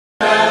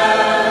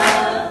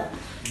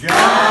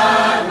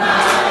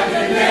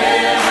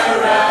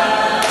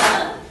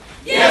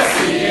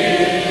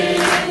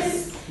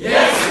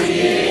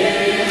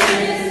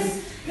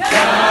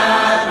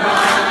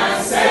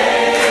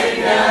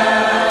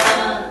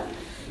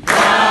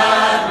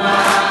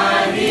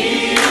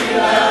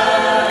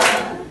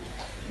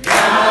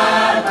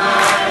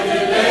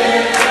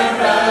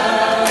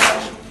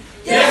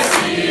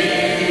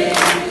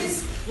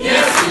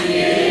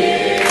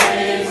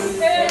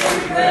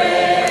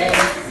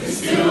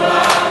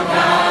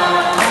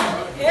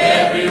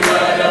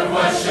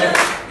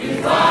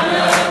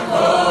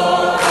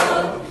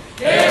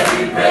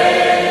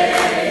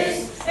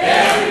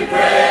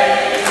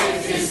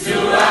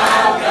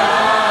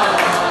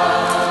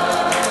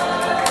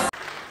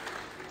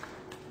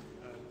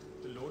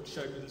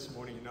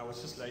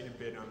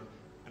bed,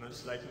 and I'm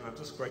just laying, and I'm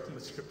just quoting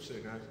the scripture,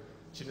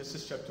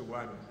 Genesis chapter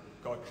 1,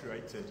 God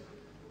created.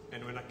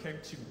 And when I came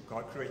to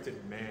God created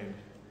man,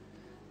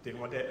 then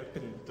what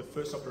happened, the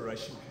first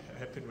operation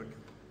happened when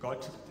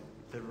God took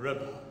the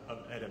rib of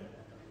Adam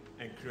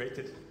and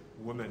created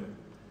woman.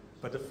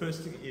 But the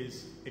first thing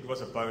is, it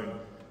was a bone.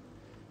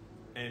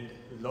 And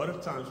a lot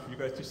of times when you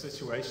go through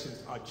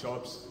situations, our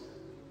jobs,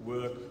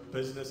 work,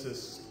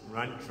 businesses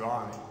run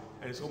dry.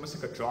 And it's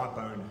almost like a dry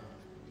bone,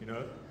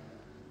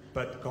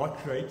 But God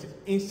created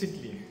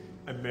instantly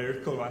a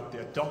miracle right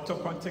there. A doctor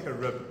can't take a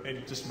rib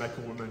and just make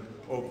a woman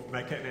or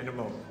make an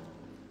animal.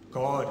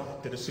 God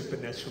did a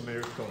supernatural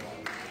miracle.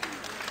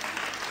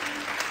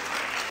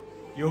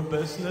 Your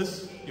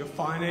business, your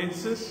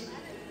finances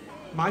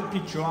might be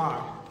dry,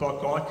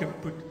 but God can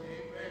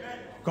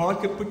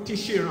put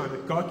tissue around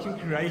it. God can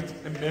create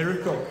a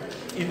miracle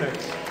in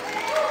it.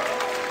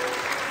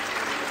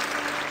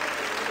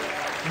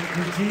 Thank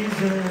you,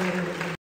 Jesus.